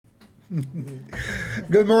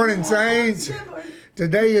Good morning, Saints.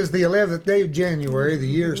 Today is the 11th day of January. The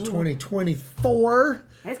year is 2024.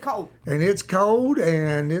 It's cold. And it's cold,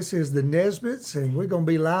 and this is the Nesbits, and we're going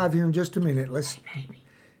to be live here in just a minute. Hey, baby,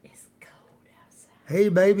 it's cold outside. Hey,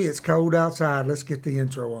 baby, it's cold outside. Let's get the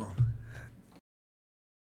intro on.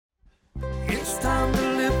 It's time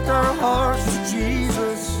to lift our hearts to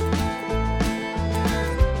Jesus.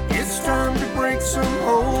 It's time to break some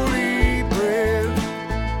holy bread.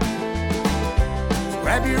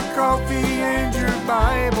 Grab your coffee and your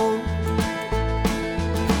Bible.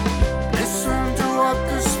 Listen to what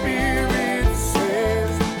the Spirit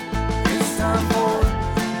says. It's time for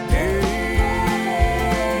daybreak.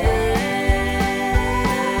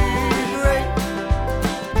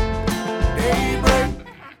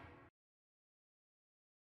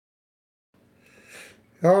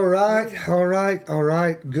 All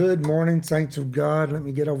right. Good morning, Saints of God. Let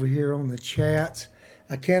me get over here on the chat.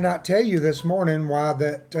 I cannot tell you this morning why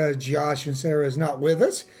that Josh and Sarah is not with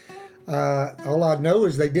us. All I know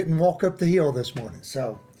is they didn't walk up the hill this morning.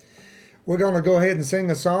 So we're going to go ahead and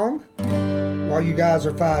sing a song while you guys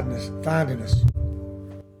are finding us.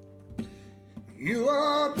 You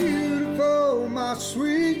are beautiful, my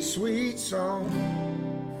sweet, sweet song.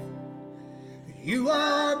 You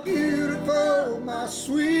are beautiful, my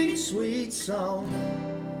sweet, sweet song.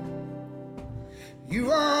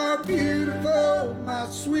 You are beautiful, my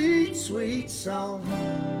sweet, sweet song.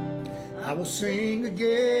 I will sing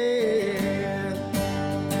again.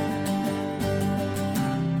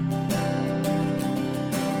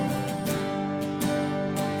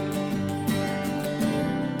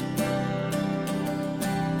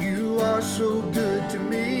 You are so good to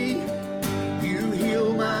me. You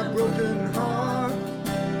heal my broken heart.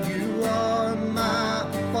 You are my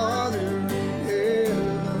Father in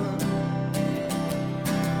heaven.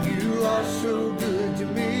 You are so good to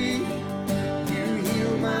me. You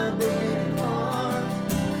heal my broken heart.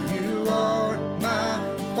 You are my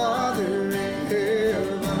Father in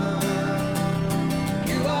heaven.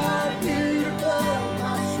 You are beautiful,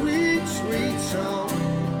 my sweet, sweet song.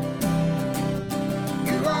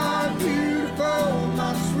 You are beautiful,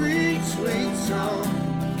 my sweet, sweet song.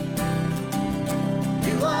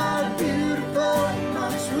 You are beautiful, my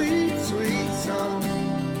sweet, sweet song.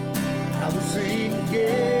 I will sing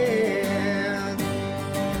again.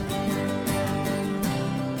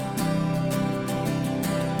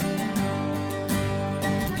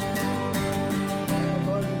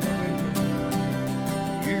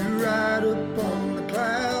 You ride upon the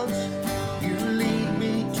clouds. You lead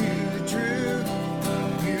me to the truth.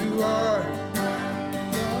 You are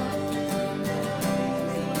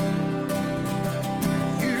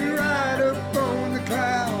You ride upon the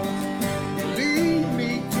clouds. You lead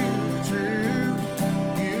me to the truth.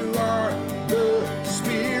 You are the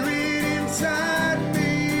Spirit inside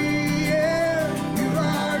me. Yeah. You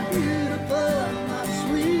are beautiful, my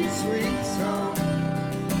sweet, sweet song.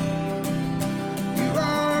 You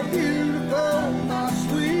are beautiful, my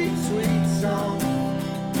sweet, sweet song.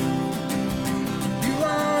 You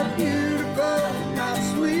are beautiful, my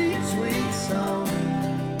sweet, sweet song.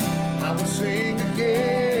 I will sing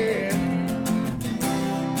again.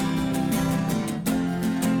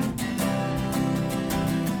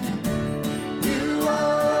 You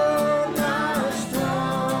are my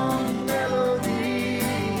strong melody.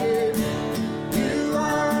 You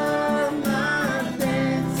are my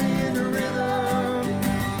dancing rhythm.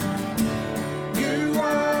 You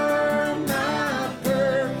are my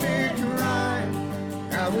perfect rhyme.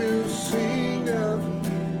 I will sing of you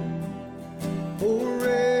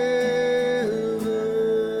forever.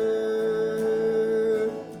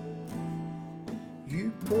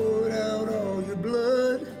 You poured out all your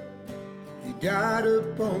blood. You died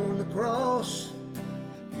upon the cross.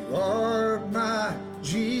 You are my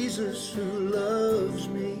Jesus who loves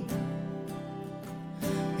me.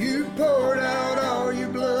 You poured out all your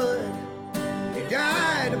blood. You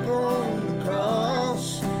died upon the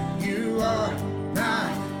cross. You are my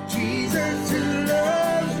Jesus who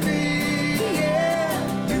loves me.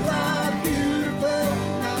 Yeah, you are beautiful,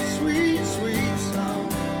 my sweet, sweet song.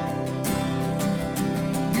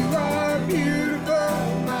 You are beautiful,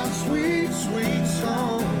 my sweet, sweet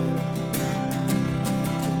song.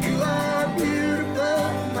 You are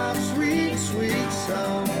beautiful, my sweet, sweet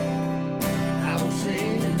song. I will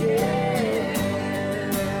sing again.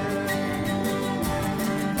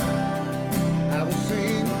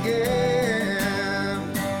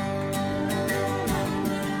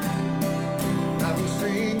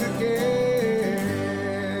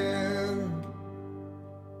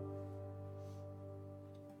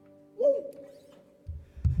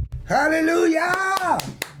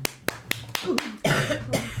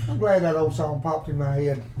 glad that old song popped in my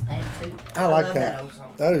head. And too. I like love that. old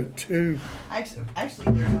song. Oh, too. Actually,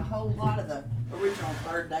 there's a whole lot of the original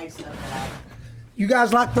Third Day stuff that You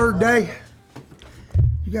guys like Third Day?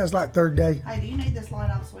 You guys like Third Day? Hey, do you need this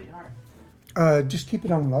light off, sweetheart? Just keep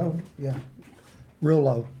it on low. Yeah. Real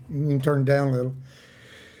low. You can turn it down a little.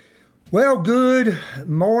 Well, good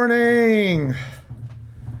morning.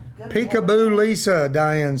 Good Peekaboo Lisa,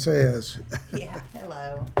 Diane says. morning. Yeah,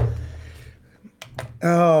 hello.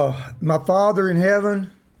 Oh, my Father in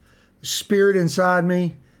heaven, Spirit inside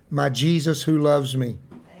me, my Jesus who loves me.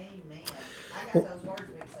 Amen. I got those words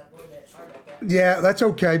mixed up a little bit. Sorry about that. Yeah, that's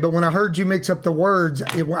okay. But when I heard you mix up the words,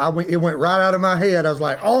 it went right out of my head. I was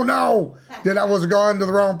like, oh no, that I was going to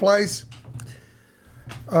the wrong place.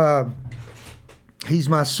 He's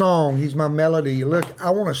my song. He's my melody. Look, I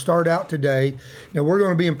want to start out today. Now, we're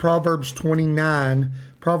going to be in Proverbs 29,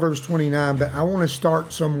 but I want to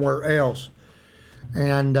start somewhere else.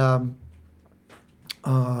 And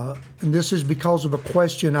this is because of a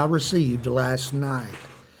question I received last night.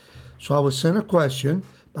 So I was sent a question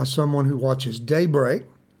by someone who watches Daybreak.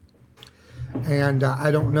 And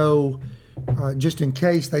I don't know, just in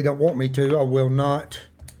case they don't want me to, I will not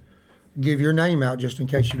give your name out just in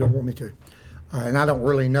case you don't want me to. And I don't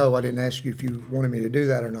really know. I didn't ask you if you wanted me to do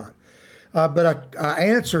that or not. But I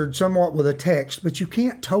answered somewhat with a text, but you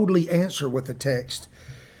can't totally answer with a text.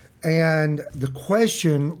 And the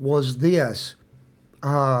question was this.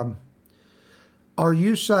 Are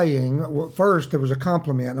you saying, well, first there was a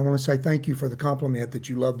compliment. And I want to say thank you for the compliment that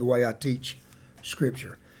you love the way I teach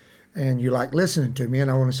Scripture. And you like listening to me, and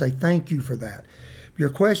I want to say thank you for that. Your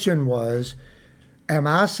question was, am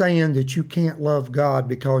I saying that you can't love God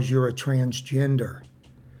because you're a transgender?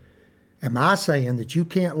 Am I saying that you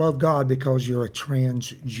can't love God because you're a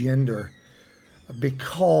transgender?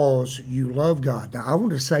 Because you love God. Now, I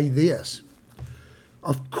want to say this.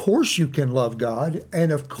 Of course you can love God,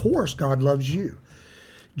 and of course God loves you.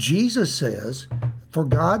 Jesus says, for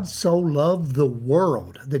God so loved the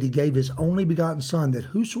world that he gave his only begotten Son, that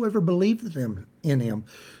whosoever believeth in him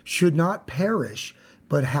should not perish,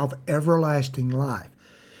 but have everlasting life.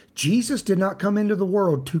 Jesus did not come into the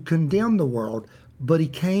world to condemn the world, but he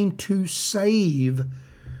came to save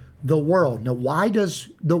the world. Now, why does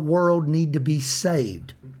the world need to be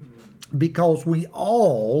saved? Because we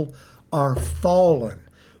all are fallen.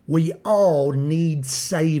 We all need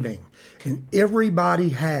saving. And everybody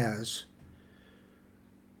has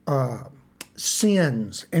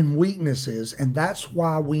sins and weaknesses, and that's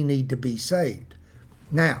why we need to be saved.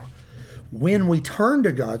 Now, when we turn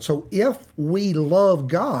to God, so if we love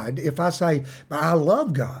God, if I say, I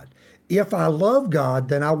love God, if I love God,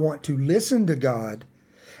 then I want to listen to God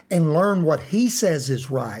and learn what he says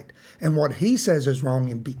is right and what he says is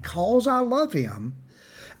wrong. And because I love him,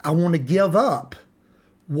 I want to give up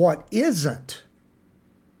what isn't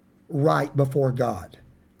right before God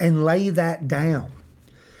and lay that down.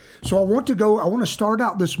 So I want to start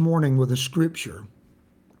out this morning with a scripture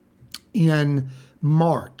in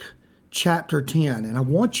Mark chapter 10. And I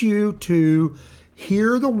want you to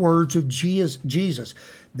hear the words of Jesus.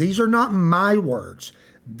 These are not my words.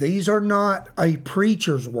 These are not a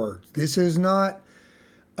preacher's words. This is not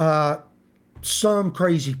some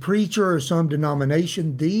crazy preacher or some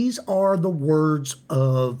denomination. These are the words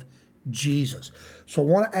of Jesus. So I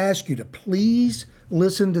want to ask you to please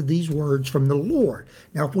listen to these words from the Lord.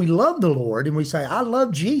 Now, if we love the Lord and we say, I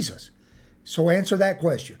love Jesus, so answer that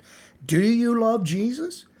question. Do you love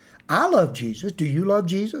Jesus? I love Jesus. Do you love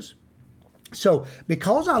Jesus? So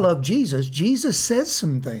because I love Jesus, Jesus says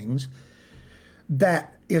some things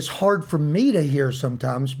that is hard for me to hear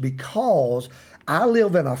sometimes because I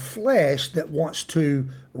live in a flesh that wants to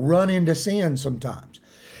run into sin sometimes.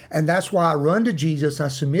 And that's why I run to Jesus, I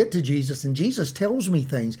submit to Jesus, and Jesus tells me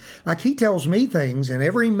things. Like he tells me things, and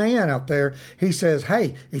every man out there, he says,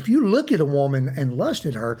 hey, if you look at a woman and lust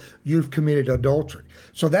at her, you've committed adultery.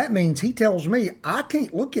 So that means he tells me I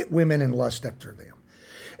can't look at women and lust after them.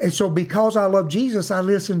 And so because I love Jesus, I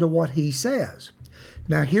listen to what he says.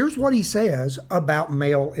 Now here's what he says about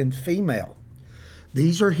male and female.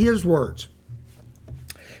 These are his words.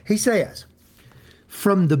 He says,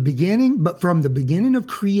 from the beginning of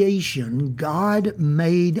creation, God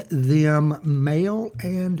made them male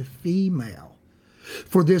and female.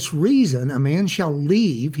 For this reason, a man shall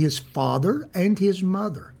leave his father and his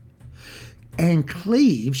mother, and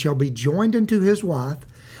cleave shall be joined unto his wife,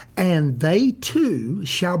 and they two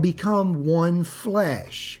shall become one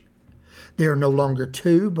flesh. They are no longer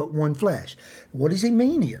two, but one flesh. What does he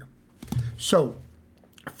mean here? So,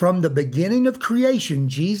 from the beginning of creation,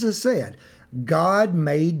 Jesus said, God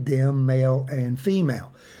made them male and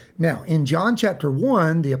female. Now, in John chapter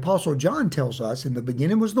 1, the Apostle John tells us, in the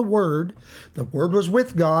beginning was the Word was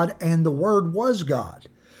with God, and the Word was God.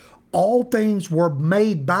 All things were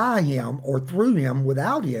made by him or through him.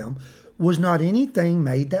 Without him was not anything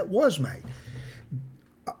made that was made.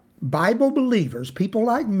 Bible believers, people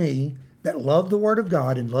like me that love the Word of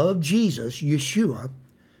God and love Jesus, Yeshua,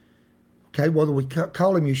 okay, whether we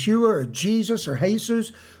call him Yeshua or Jesus or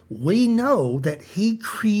Jesus, we know that he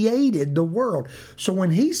created the world. So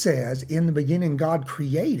when he says, in the beginning God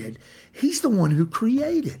created, he's the one who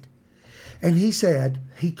created. And he said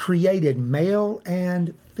he created male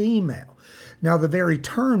and female. Now, the very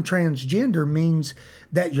term transgender means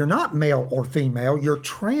that you're not male or female, you're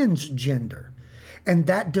transgender. And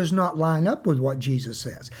that does not line up with what Jesus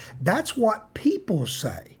says. That's what people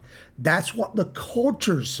say. That's what the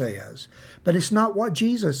culture says. But it's not what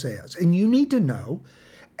Jesus says. And you need to know,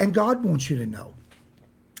 and God wants you to know,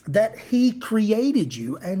 that he created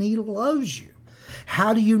you and he loves you.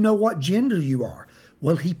 How do you know what gender you are?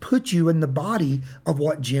 Well, he put you in the body of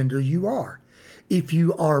what gender you are. If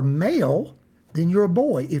you are male, then you're a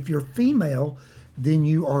boy. If you're female, then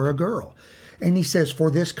you are a girl. And he says, for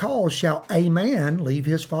this cause shall a man leave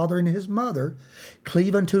his father and his mother,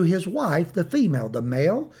 cleave unto his wife, the female. The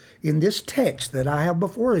male, in this text that I have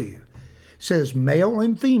before you, says male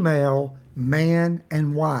and female, man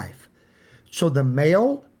and wife. So the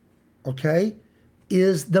male, okay,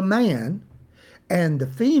 is the man, and the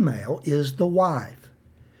female is the wife.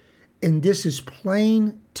 And this is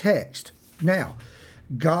plain text. Now,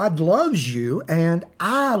 God loves you, and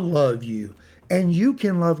I love you, and you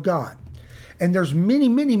can love God. And there's many,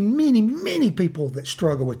 many, many, many people that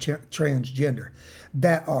struggle with transgender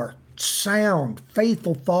that are sound,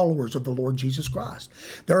 faithful followers of the Lord Jesus Christ.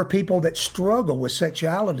 There are people that struggle with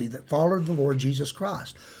sexuality that follow the Lord Jesus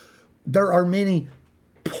Christ. There are many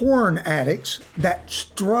porn addicts that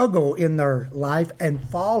struggle in their life and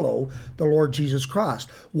follow the Lord Jesus Christ.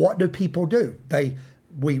 What do people do?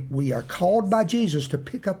 We are called by Jesus to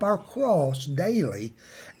pick up our cross daily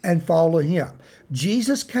and follow him.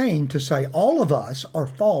 Jesus came to say all of us are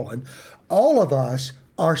fallen. All of us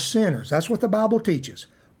are sinners. That's what the Bible teaches.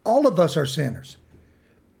 All of us are sinners.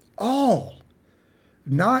 All.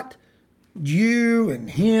 Not you and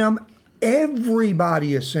him.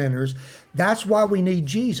 Everybody is sinners. That's why we need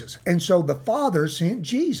Jesus. And so the Father sent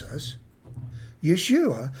Jesus,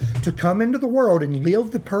 Yeshua, to come into the world and live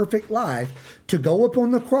the perfect life, to go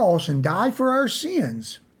upon the cross and die for our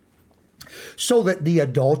sins, so that the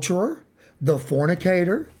adulterer, the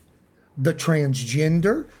fornicator, the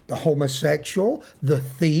transgender, the homosexual, the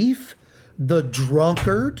thief, the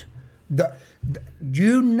drunkard,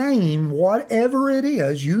 you name whatever it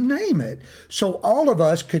is, you name it. So all of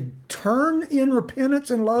us could turn in repentance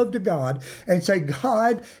and love to God and say,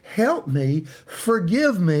 God, help me,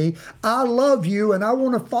 forgive me, I love you and I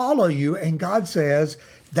want to follow you. And God says,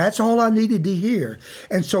 that's all I needed to hear.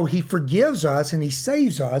 And so he forgives us and he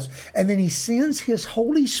saves us, and then he sends his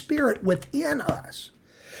Holy Spirit within us.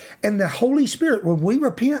 And the Holy Spirit, when we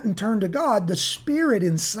repent and turn to God, the Spirit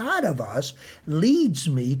inside of us leads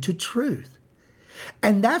me to truth.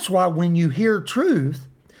 And that's why when you hear truth,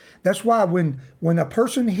 that's why when a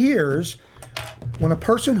person hears, when a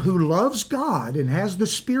person who loves God and has the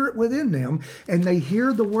Spirit within them, and they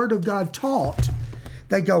hear the Word of God taught,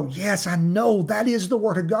 they go, yes, I know that is the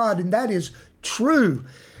Word of God and that is true.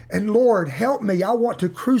 And Lord, help me. I want to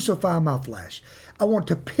crucify my flesh. I want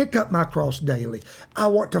to pick up my cross daily. I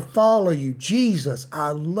want to follow you. Jesus, I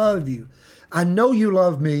love you. I know you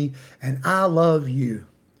love me and I love you.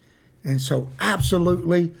 And so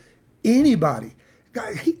absolutely anybody,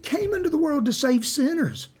 God, he came into the world to save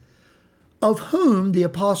sinners, of whom the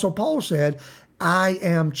Apostle Paul said, I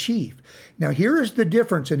am chief. Now, here is the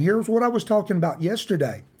difference, and here's what I was talking about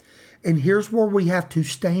yesterday, and here's where we have to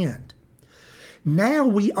stand. Now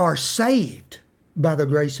we are saved by the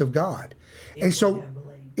grace of God. And so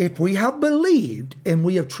if we have believed, and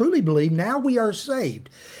we have truly believed, now we are saved.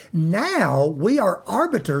 Now we are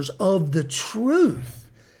arbiters of the truth.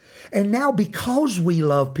 And now because we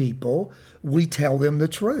love people, we tell them the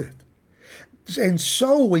truth. And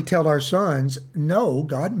so we tell our sons, no,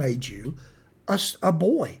 God made you a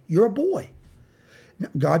boy. You're a boy.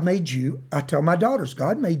 God made you, I tell my daughters,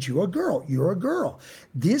 God made you a girl. You're a girl.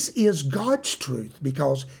 This is God's truth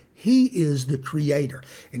because he is the creator.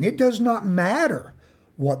 And it does not matter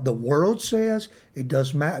what the world says. It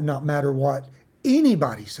does not matter what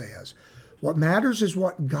anybody says. What matters is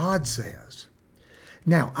what God says.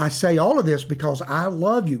 Now, I say all of this because I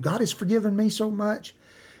love you. God has forgiven me so much.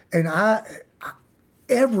 And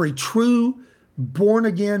every true born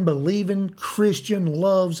again, believing Christian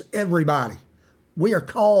loves everybody. We are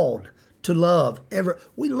called to love.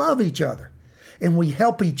 We love each other, and we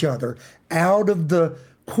help each other out of the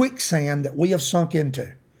quicksand that we have sunk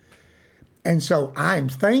into. And so I am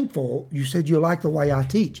thankful. You said you like the way I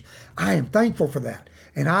teach. I am thankful for that.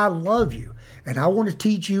 And I love you. And I want to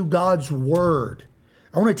teach you God's word.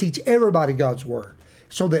 I want to teach everybody God's word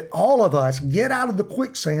so that all of us get out of the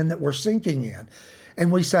quicksand that we're sinking in.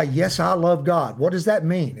 And we say, yes, I love God. What does that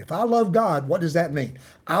mean? If I love God, what does that mean?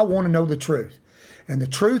 I want to know the truth. And the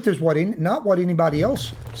truth is not what anybody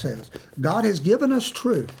else says. God has given us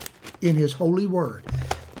truth in his holy word.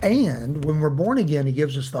 And when we're born again, he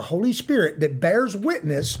gives us the Holy Spirit that bears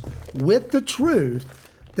witness with the truth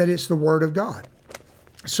that it's the word of God.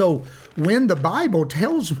 So when the Bible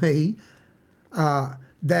tells me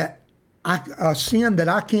that a sin that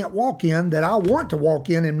I can't walk in, that I want to walk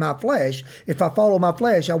in my flesh, if I follow my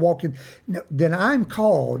flesh, I walk in, then I'm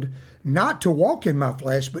called not to walk in my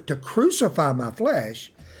flesh, but to crucify my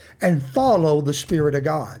flesh and follow the Spirit of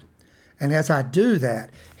God. And as I do that,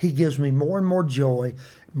 he gives me more and more joy,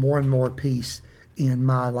 more and more peace in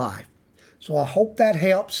my life. So I hope that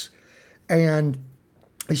helps. And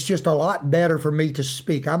it's just a lot better for me to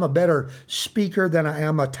speak. I'm a better speaker than I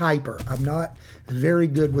am a typer. I'm not very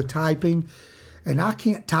good with typing, and I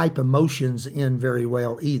can't type emotions in very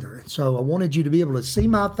well either. So I wanted you to be able to see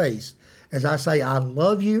my face as I say, I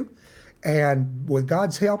love you. And with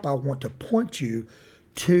God's help, I want to point you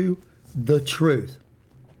to the truth.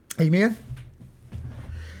 Amen?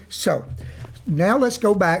 So now let's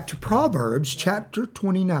go back to Proverbs chapter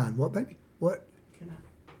 29. What, baby? What?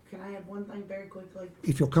 Can I add one thing very quickly?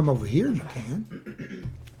 If you'll come over here, you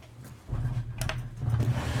can.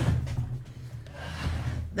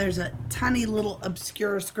 There's a tiny little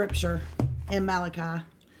obscure scripture in Malachi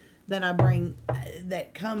that I bring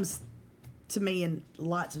that comes to me in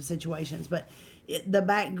lots of situations. But the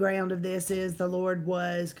background of this is the Lord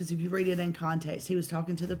was, because if you read it in context, he was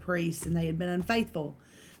talking to the priests and they had been unfaithful.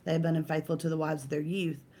 They had been unfaithful to the wives of their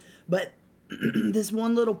youth. But this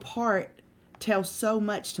one little part tells so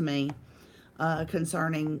much to me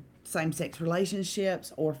concerning same-sex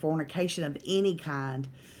relationships or fornication of any kind.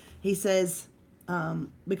 He says,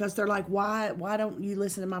 because they're like, why don't you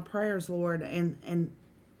listen to my prayers, Lord? And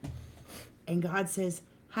God says,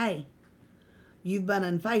 hey, you've been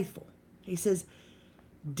unfaithful. He says,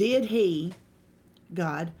 did he,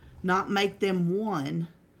 God, not make them one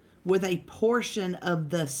with a portion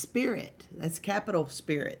of the Spirit? That's capital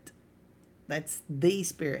Spirit. That's the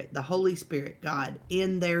Spirit, the Holy Spirit, God,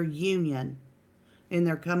 in their union, in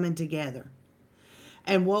their coming together.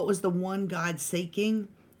 And what was the one God seeking?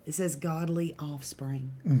 It says godly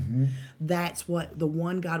offspring. Mm-hmm. That's what the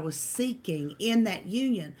one God was seeking in that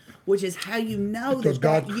union, which is how you know because that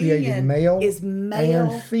God created union male is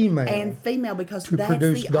male and female because to that's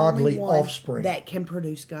produce the godly only one offspring that can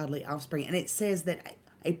produce godly offspring. And it says that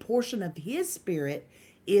a portion of his Spirit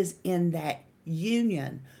is in that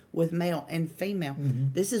union with male and female.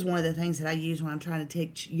 Mm-hmm. This is one of the things that I use when I'm trying to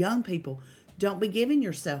teach young people. Don't be giving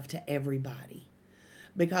yourself to everybody.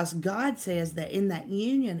 Because God says that in that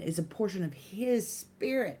union is a portion of his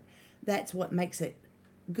Spirit. That's what makes it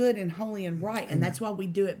good and holy and right. And that's why we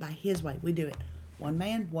do it by his way. We do it one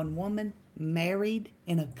man, one woman, married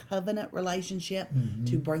in a covenant relationship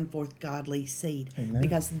to bring forth godly seed. Amen.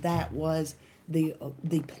 Because that was the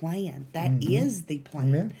plan. That is the plan.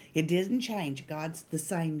 Amen. It didn't change. God's the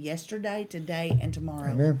same yesterday, today, and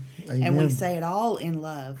tomorrow. Amen. Amen. And we say it all in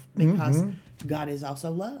love because God is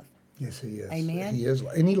also love. Yes, he is. Amen. He is.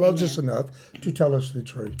 And he loves us enough to tell us the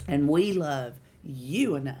truth. And we love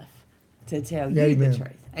you enough to tell you the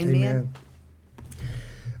truth. Amen.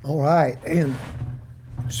 All right. And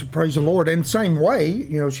so praise the Lord. And same way,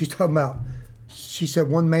 she's talking about, she said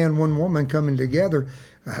one man, one woman coming together.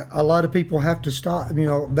 A lot of people have to stop,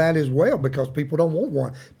 that as well, because people don't want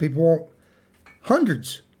one. People want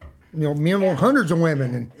hundreds. Men want hundreds of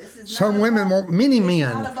women, and some women want many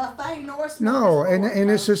men. Not a buffet nor a no, and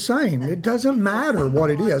it's the same. It doesn't matter what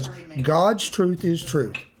it is. God's truth is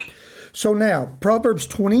truth. So now, Proverbs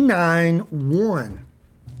 29:1,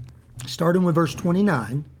 starting with verse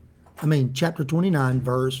 29, chapter 29,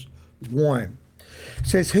 verse 1.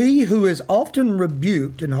 Says, he who is often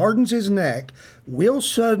rebuked and hardens his neck will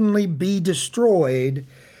suddenly be destroyed,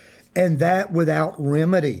 and that without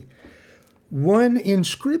remedy. One in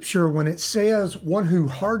Scripture, when it says one who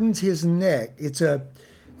hardens his neck, it's an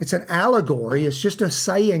allegory. It's just a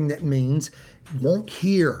saying that means won't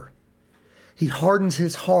hear. He hardens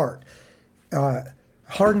his heart.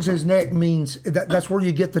 Hardens his neck means that's where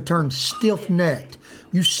you get the term stiff-necked.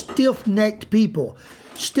 You stiff-necked people.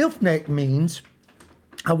 Stiff-necked means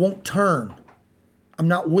I won't turn. I'm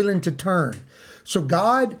not willing to turn. So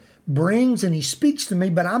God brings and he speaks to me,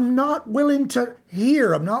 but I'm not willing to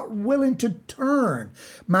hear. I'm not willing to turn.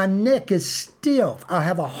 My neck is stiff. I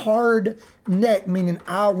have a hard neck, meaning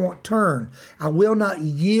I won't turn. I will not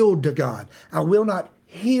yield to God. I will not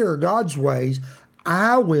hear God's ways.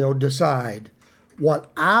 I will decide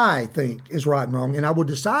what I think is right and wrong, and I will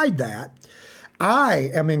decide that.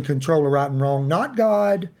 I am in control of right and wrong, not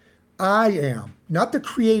God. I am. Not the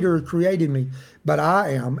Creator who created me, but I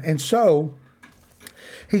am. And so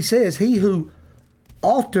he says, he who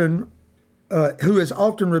is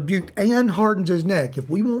often rebuked and hardens his neck. If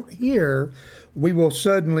we won't hear, we will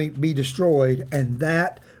suddenly be destroyed, and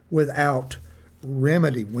that without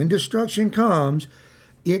remedy. When destruction comes,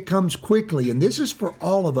 it comes quickly. And this is for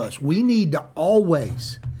all of us. We need to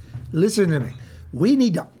always, listen to me, we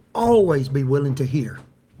need to always be willing to hear.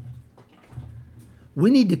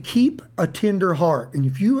 We need to keep a tender heart. And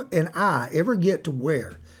if you and I ever get to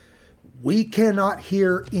where we cannot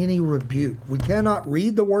hear any rebuke, we cannot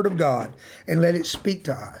read the Word of God and let it speak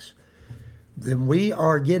to us, then we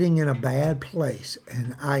are getting in a bad place.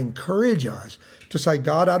 And I encourage us to say,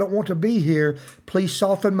 God, I don't want to be here. Please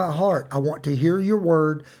soften my heart. I want to hear your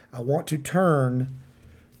word. I want to turn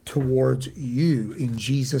towards you in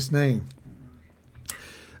Jesus' name.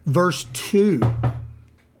 Verse 2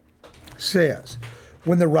 says,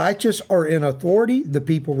 when the righteous are in authority, the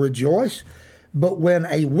people rejoice. But when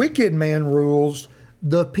a wicked man rules,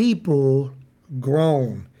 the people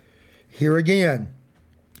groan. Here again,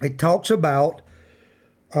 it talks about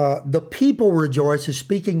the people rejoice, is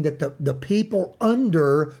speaking that the people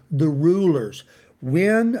under the rulers.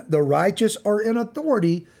 When the righteous are in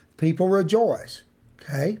authority, people rejoice.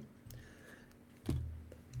 Okay?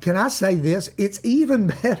 Can I say this? It's even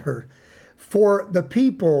better for the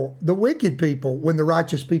people, the wicked people, when the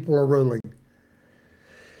righteous people are ruling.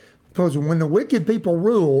 Because when the wicked people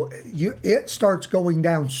rule, it starts going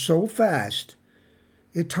down so fast,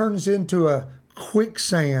 it turns into a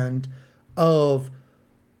quicksand of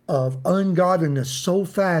ungodliness so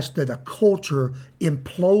fast that a culture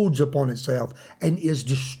implodes upon itself and is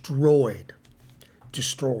destroyed.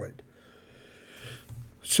 Destroyed.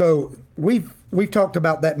 So we've talked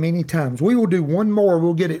about that many times. We will do one more.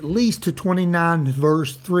 We'll get at least to 29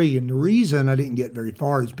 verse 3. And the reason I didn't get very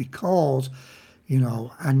far is because,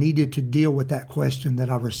 I needed to deal with that question that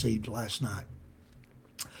I received last night.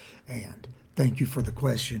 And thank you for the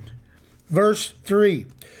question. Verse 3,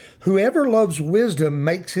 whoever loves wisdom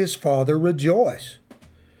makes his father rejoice.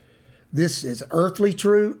 This is earthly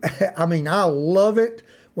true. I mean, I love it.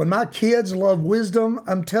 When my kids love wisdom,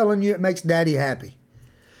 I'm telling you, it makes daddy happy.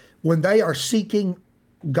 When they are seeking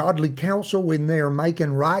godly counsel, when they are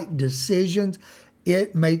making right decisions,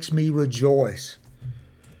 it makes me rejoice.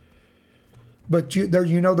 But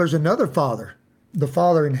there's another Father, the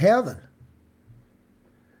Father in heaven.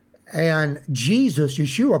 And Jesus,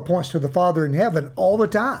 Yeshua, points to the Father in heaven all the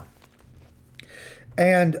time.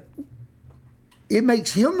 And it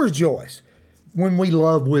makes him rejoice when we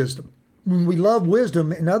love wisdom. When we love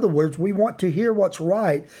wisdom, in other words, we want to hear what's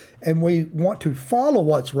right and we want to follow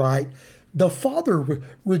what's right. The Father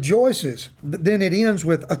rejoices. But then it ends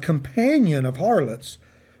with a companion of harlots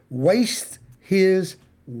wastes his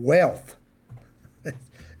wealth.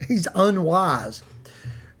 He's unwise.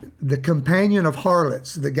 The companion of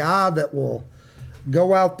harlots, the guy that will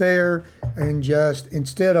go out there and just,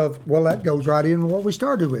 instead of, well, that goes right in what we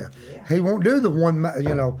started with. Yeah. He won't do the one,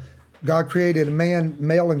 God created a man,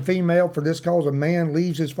 male and female. For this cause, a man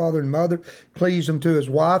leaves his father and mother, cleaves him to his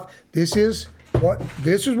wife. This is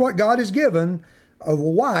what God has given a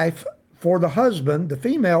wife for the husband, the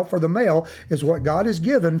female for the male, is what God has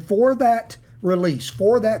given for that release,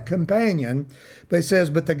 for that companion. But it says,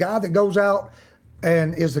 but the guy that goes out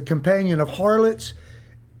and is the companion of harlots,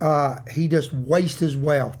 he just wastes his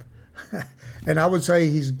wealth. And I would say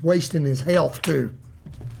he's wasting his health too.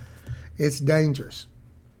 It's dangerous.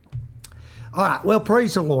 All right, well,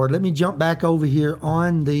 praise the Lord. Let me jump back over here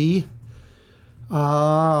on the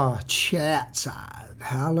chat side.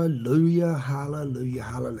 Hallelujah, hallelujah,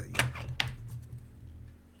 hallelujah.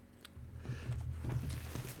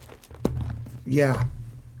 Yeah.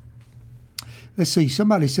 Let's see,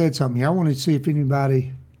 somebody said something here. I wanted to see if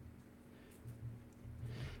anybody...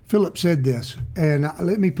 Philip said this, and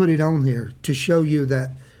let me put it on here to show you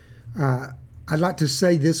that I'd like to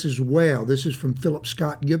say this as well. This is from Philip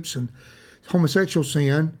Scott Gibson. Homosexual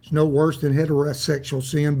sin is no worse than heterosexual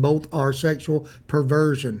sin. Both are sexual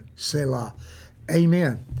perversion. Selah.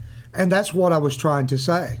 Amen. And that's what I was trying to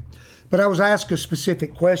say. But I was asked a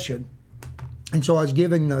specific question, and so I was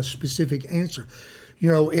giving a specific answer.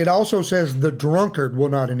 It also says the drunkard will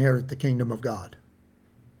not inherit the kingdom of God.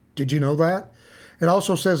 Did you know that? It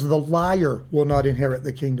also says the liar will not inherit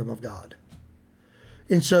the kingdom of God.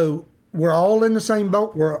 And so we're all in the same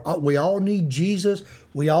boat. We all need Jesus.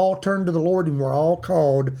 We all turn to the Lord, and we're all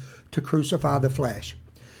called to crucify the flesh.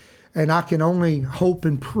 And I can only hope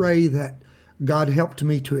and pray that God helped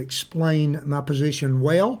me to explain my position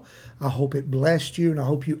well. I hope it blessed you, and I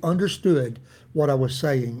hope you understood what I was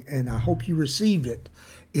saying, and I hope you received it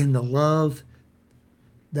in the love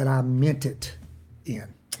that I meant it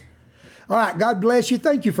in. All right, God bless you.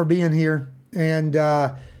 Thank you for being here. And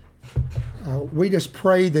we just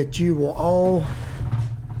pray that you will all...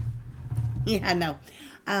 Yeah, I know.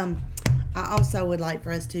 I also would like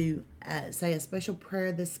for us to say a special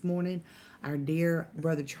prayer this morning. Our dear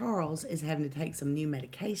brother Charles is having to take some new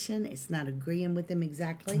medication. It's not agreeing with him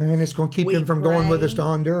exactly. And it's going to keep him from going with us to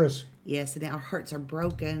Honduras. Yes, and our hearts are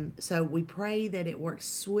broken. So we pray that it works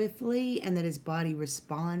swiftly and that his body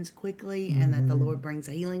responds quickly and that the Lord brings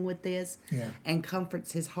healing with this and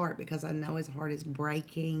comforts his heart, because I know his heart is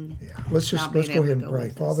breaking. Yeah, let's go ahead and pray.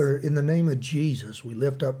 Father, in the name of Jesus, we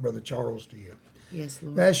lift up Brother Charles to you. Yes,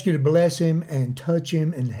 Lord. I ask you to bless him and touch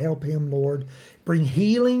him and help him, Lord. Bring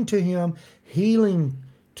healing to him, healing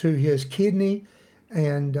to his kidney.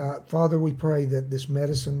 And Father, we pray that this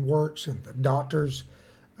medicine works and the doctors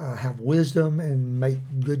have wisdom and make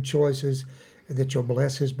good choices, and that you'll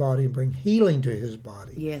bless his body and bring healing to his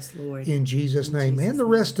body. Yes, Lord. In Jesus' name. And the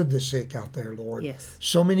rest of the sick out there, Lord. Yes.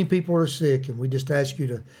 So many people are sick, and we just ask you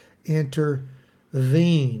to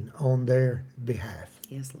intervene on their behalf.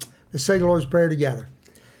 Yes, Lord. Let's say the Lord's Prayer together.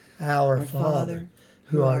 Our Father,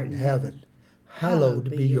 who art in heaven, hallowed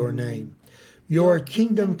be your name. Your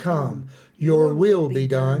kingdom come, your will be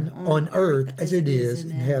done on earth as it is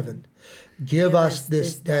in heaven. Give us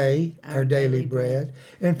this day our daily bread,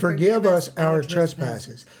 and forgive us our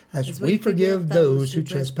trespasses, as we forgive those who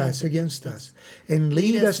trespass against us. And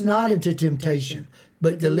lead us not into temptation,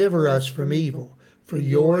 but deliver us from evil. For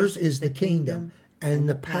yours is the kingdom, and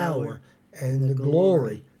the power, and the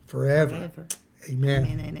glory forever. Amen.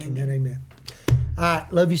 Amen. Amen. Amen. All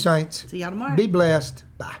right. Love you, saints. See y'all tomorrow. Be blessed.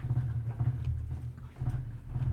 Bye.